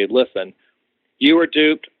say, listen, you were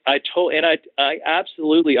duped. I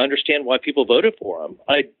absolutely understand why people voted for him.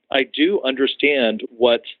 I do understand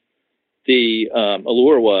what the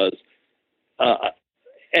allure was,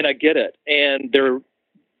 and I get it. And there are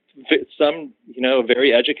some,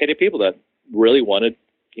 very educated people that really wanted,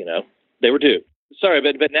 they were duped. Sorry,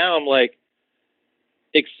 but now I'm like,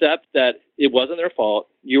 accept that it wasn't their fault.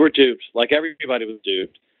 You were duped, like everybody was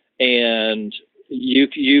duped, and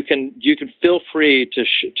you can feel free to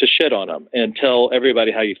shit on them and tell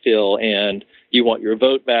everybody how you feel and you want your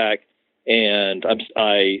vote back. And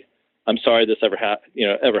I'm sorry this ever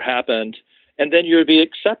happened. And then you'll be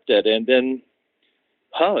accepted and then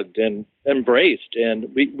hugged and embraced.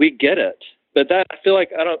 And we get it. But that, I feel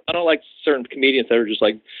like I don't like certain comedians that are just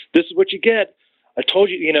like, this is what you get. I told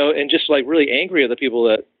you, and just like really angry at the people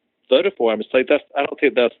that voted for him. It's like, I don't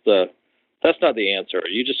think that's not the answer.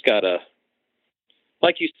 You just gotta,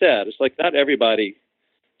 like you said, it's like not everybody.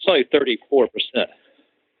 It's only 34%.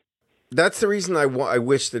 That's the reason I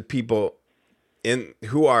wish that people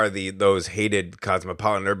who are those hated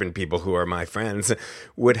cosmopolitan urban people who are my friends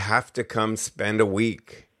would have to come spend a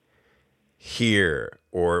week here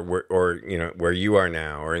or where you are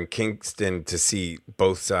now or in Kingston to see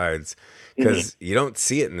both sides because you don't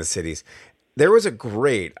see it in the cities. There was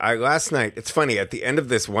last night, it's funny, at the end of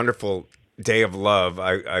this wonderful day of love,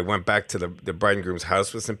 I went back to the bride and groom's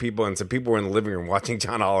house with some people, and some people were in the living room watching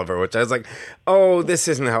John Oliver, which I was like, oh, this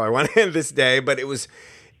isn't how I want to end this day. But it was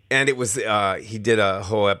he did a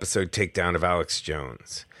whole episode takedown of Alex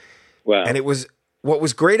Jones. Wow. And what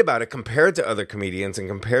was great about it compared to other comedians and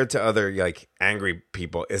compared to other like angry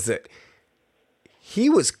people is that he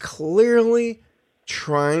was clearly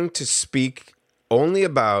trying to speak only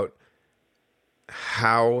about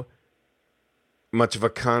how much of a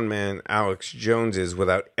con man Alex Jones is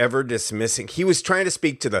without ever dismissing. He was trying to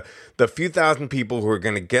speak to the few thousand people who are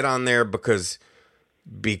going to get on there because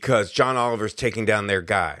John Oliver's taking down their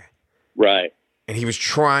guy. Right. And he was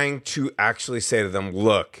trying to actually say to them,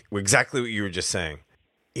 look, exactly what you were just saying.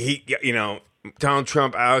 Donald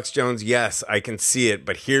Trump, Alex Jones, yes, I can see it,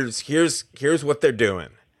 but here's what they're doing.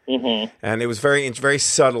 Mm-hmm. And it was very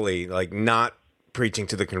subtly, like, not preaching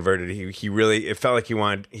to the converted. He really, it felt like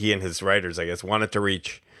he and his writers, I guess, wanted to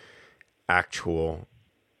reach actual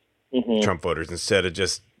Trump voters instead of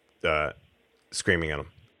just screaming at them.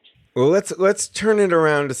 Well, let's turn it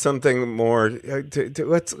around to something more.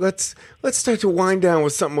 Let's start to wind down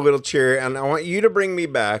with something a little cheery, and I want you to bring me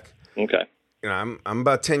back. Okay. I'm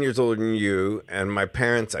about 10 years older than you, and my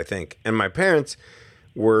parents, I think,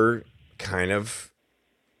 were kind of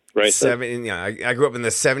racist. I grew up in the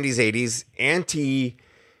 70s, 80s,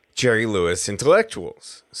 anti-Jerry Lewis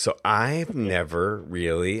intellectuals. So I've never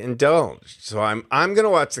really indulged. So I'm going to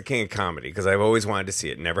watch The King of Comedy because I've always wanted to see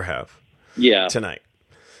it. Never have. Yeah. Tonight.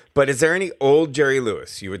 But is there any old Jerry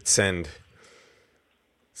Lewis you would send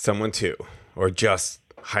someone to, or just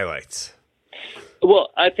highlights? Well,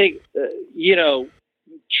 I think,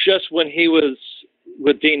 just when he was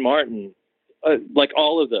with Dean Martin, like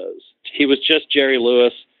all of those, he was just Jerry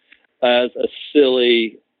Lewis as a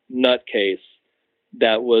silly nutcase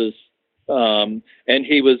that was, and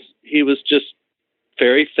he was just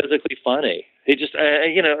very physically funny. He just,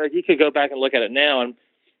 you could go back and look at it now and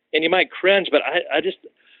you might cringe, but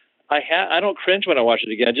I don't cringe when I watch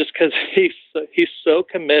it again, just because he's so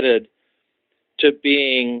committed to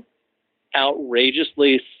being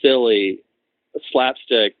outrageously silly,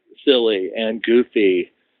 slapstick, silly, and goofy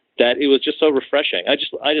that it was just so refreshing. I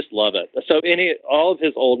just love it. So all of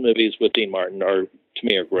his old movies with Dean Martin are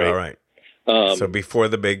great. All right. So before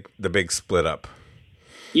the big split up.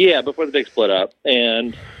 Yeah, before the big split up,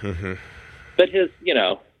 and but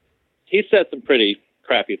he said some pretty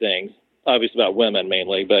crappy things, obviously about women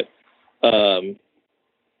mainly, but as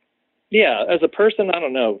a person, I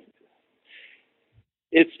don't know.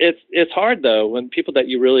 It's hard though when people that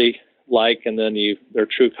you really like and then their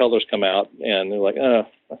true colors come out and they're like, oh,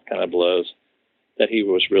 that kind of blows. That he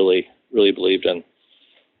was really believed in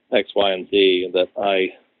X, Y, and Z that I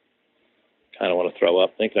kind of want to throw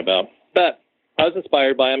up thinking about. But I was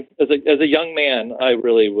inspired by him as a young man. I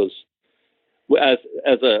really was as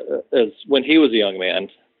when he was a young man.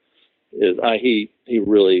 He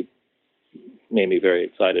really made me very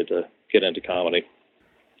excited to get into comedy.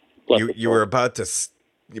 You were about to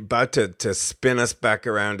spin us back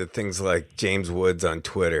around to things like James Woods on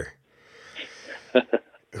Twitter,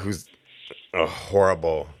 who's a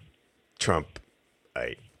horrible Trump.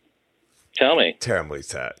 Tell me. Terribly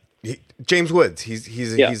sad. James Woods.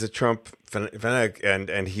 He's a Trump fanatic,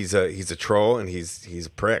 and he's a troll, and he's a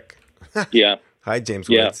prick. Yeah. Hi, James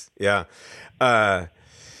Woods. Yeah. Does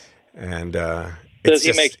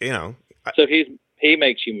he make So he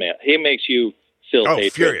makes you mad. He makes you feel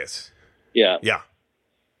hatred. Furious. Yeah.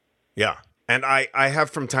 And I have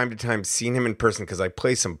from time to time seen him in person because I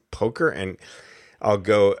play some poker, and I'll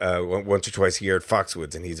go once or twice a year at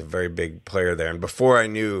Foxwoods, and he's a very big player there. And before I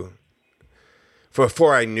knew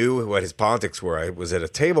what his politics were, I was at a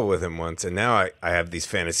table with him once, and now I have these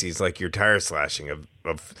fantasies like you're tire slashing of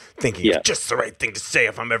thinking of just the right thing to say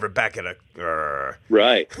if I'm ever back at a...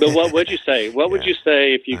 Right. But what would you say? What would you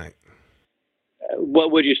say if you...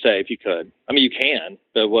 What would you say if you could? I mean, you can,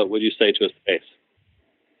 but what would you say to his face?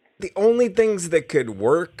 The only things that could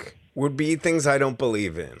work would be things I don't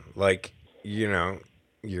believe in. Like, you're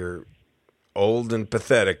old and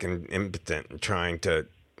pathetic and impotent and trying to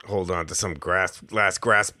hold on to some last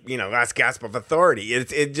gasp of authority.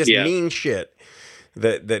 It just means shit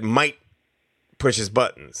that might push his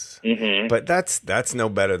buttons. Mm-hmm. But that's no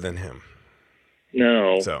better than him.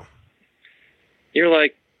 No. So you're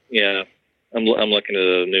like, yeah. I'm looking at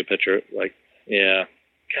a new picture. Like, yeah,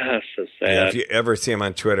 gosh, so sad. Yeah, if you ever see him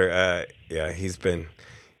on Twitter, he's been.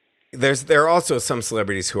 There are also some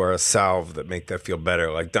celebrities who are a salve that make that feel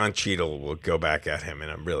better. Like Don Cheadle will go back at him in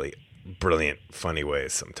a really brilliant, funny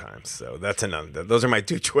ways sometimes. So that's another. Those are my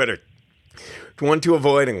two Twitter. One to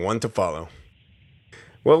avoid and one to follow.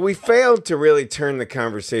 Well, we failed to really turn the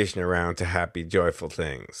conversation around to happy, joyful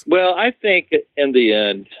things. Well, I think in the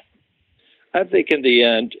end,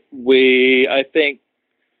 we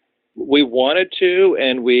wanted to,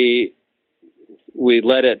 and we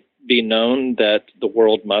let it be known that the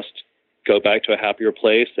world must go back to a happier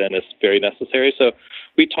place, and it's very necessary. So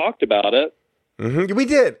we talked about it. Mm-hmm. We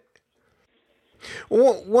did.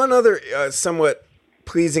 One other somewhat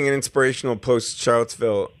pleasing and inspirational post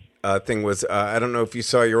Charlottesville thing was, I don't know if you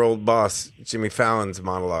saw your old boss, Jimmy Fallon's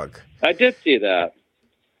monologue. I did see that.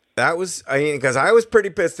 That was, because I was pretty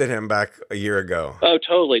pissed at him back a year ago. Oh,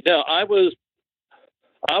 totally. No, I was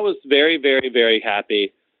very, very, very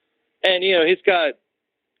happy. And, he's got,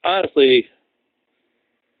 honestly,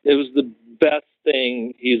 it was the best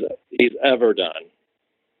thing he's ever done.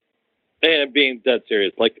 And being dead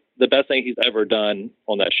serious, like the best thing he's ever done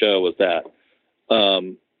on that show was that,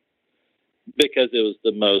 because it was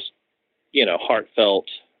the most, heartfelt,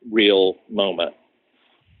 real moment.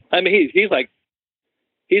 I mean, he's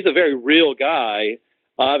a very real guy,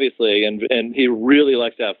 obviously, and he really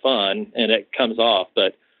likes to have fun, and it comes off.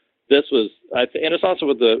 But this was, and it's also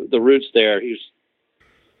with the Roots there.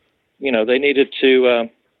 They needed to,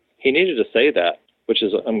 he needed to say that, which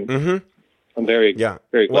is, I'm very,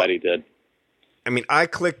 very glad he did. I mean, I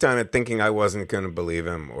clicked on it thinking I wasn't going to believe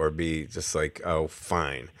him or be just like, oh,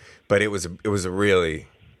 fine. But it was a really,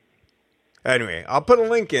 anyway, I'll put a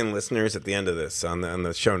link in, listeners, at the end of this on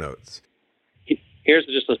the show notes. Here's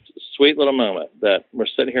just a sweet little moment that we're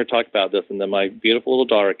sitting here talking about this, and then my beautiful little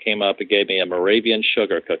daughter came up and gave me a Moravian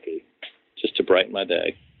sugar cookie just to brighten my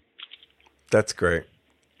day. That's great.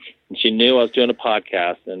 And she knew I was doing a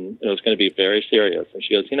podcast, and it was going to be very serious. And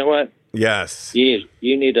she goes, you know what? Yes. You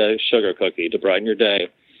need a sugar cookie to brighten your day.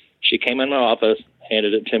 She came in my office,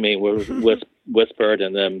 handed it to me, whispered,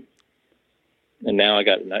 and now I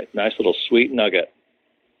got a nice little sweet nugget.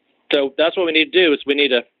 So that's what we need to do, is we need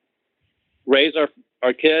to raise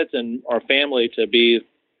our kids and our family to be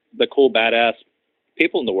the cool, badass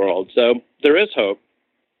people in the world. So there is hope.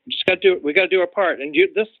 We just got to do it. We got to do our part. And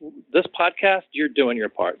this podcast, you're doing your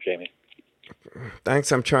part, Jamie.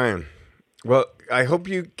 Thanks. I'm trying. Well, I hope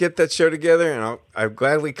you get that show together, and I'll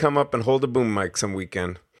gladly come up and hold a boom mic some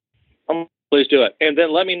weekend. Please do it. And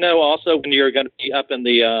then let me know also when you're going to be up in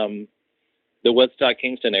the Woodstock,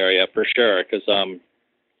 Kingston area for sure, because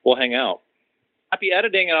we'll hang out. Happy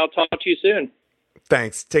editing, and I'll talk to you soon.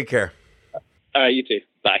 Thanks. Take care. All right, you too.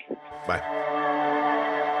 Bye. Bye.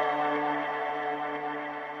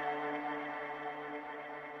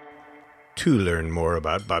 To learn more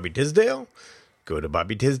about Bobby Tisdale, go to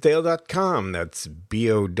bobbytisdale.com. That's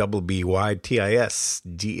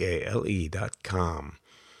BOBBYTISDALE.com.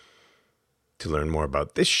 To learn more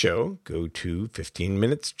about this show, go to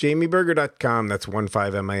 15minutesjamieberger.com. That's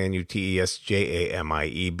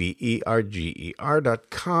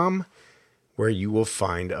 15minutesjamieberger.com, where you will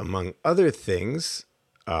find, among other things,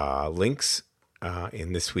 links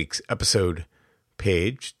in this week's episode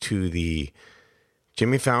page to the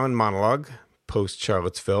Jimmy Fallon monologue post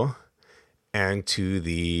Charlottesville, and to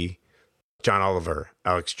the John Oliver,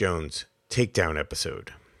 Alex Jones takedown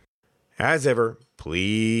episode. As ever,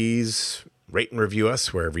 please rate and review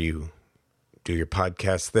us wherever you do your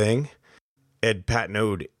podcast thing. Ed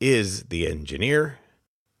Patnode is the engineer.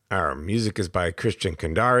 Our music is by Christian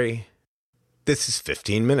Kandari. This is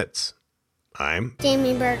 15 Minutes. I'm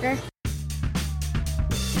Jamie Berger.